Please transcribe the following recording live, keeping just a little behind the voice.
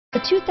The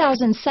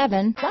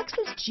 2007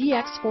 Lexus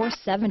GX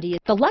 470.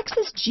 The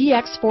Lexus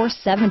GX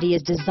 470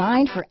 is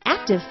designed for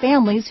active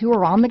families who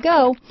are on the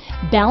go,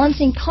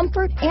 balancing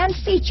comfort and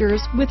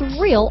features with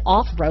real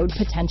off-road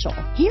potential.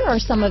 Here are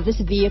some of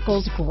this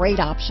vehicle's great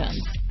options: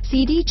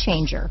 CD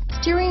changer,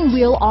 steering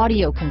wheel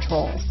audio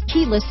controls,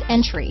 keyless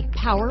entry,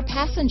 power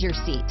passenger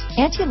seat,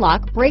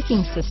 anti-lock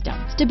braking system,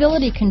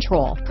 stability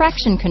control,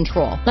 traction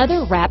control,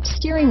 leather-wrapped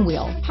steering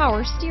wheel,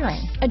 power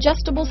steering,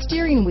 adjustable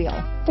steering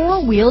wheel,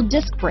 four-wheel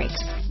disc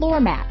brakes, floor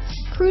mats,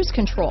 cruise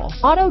control,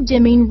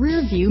 auto-dimming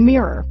rear-view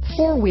mirror,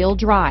 four-wheel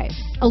drive,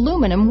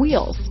 aluminum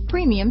wheels,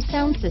 premium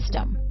sound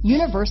system,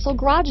 universal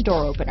garage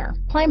door opener,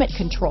 climate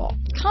control.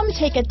 Come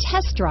take a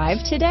test drive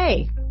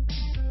today.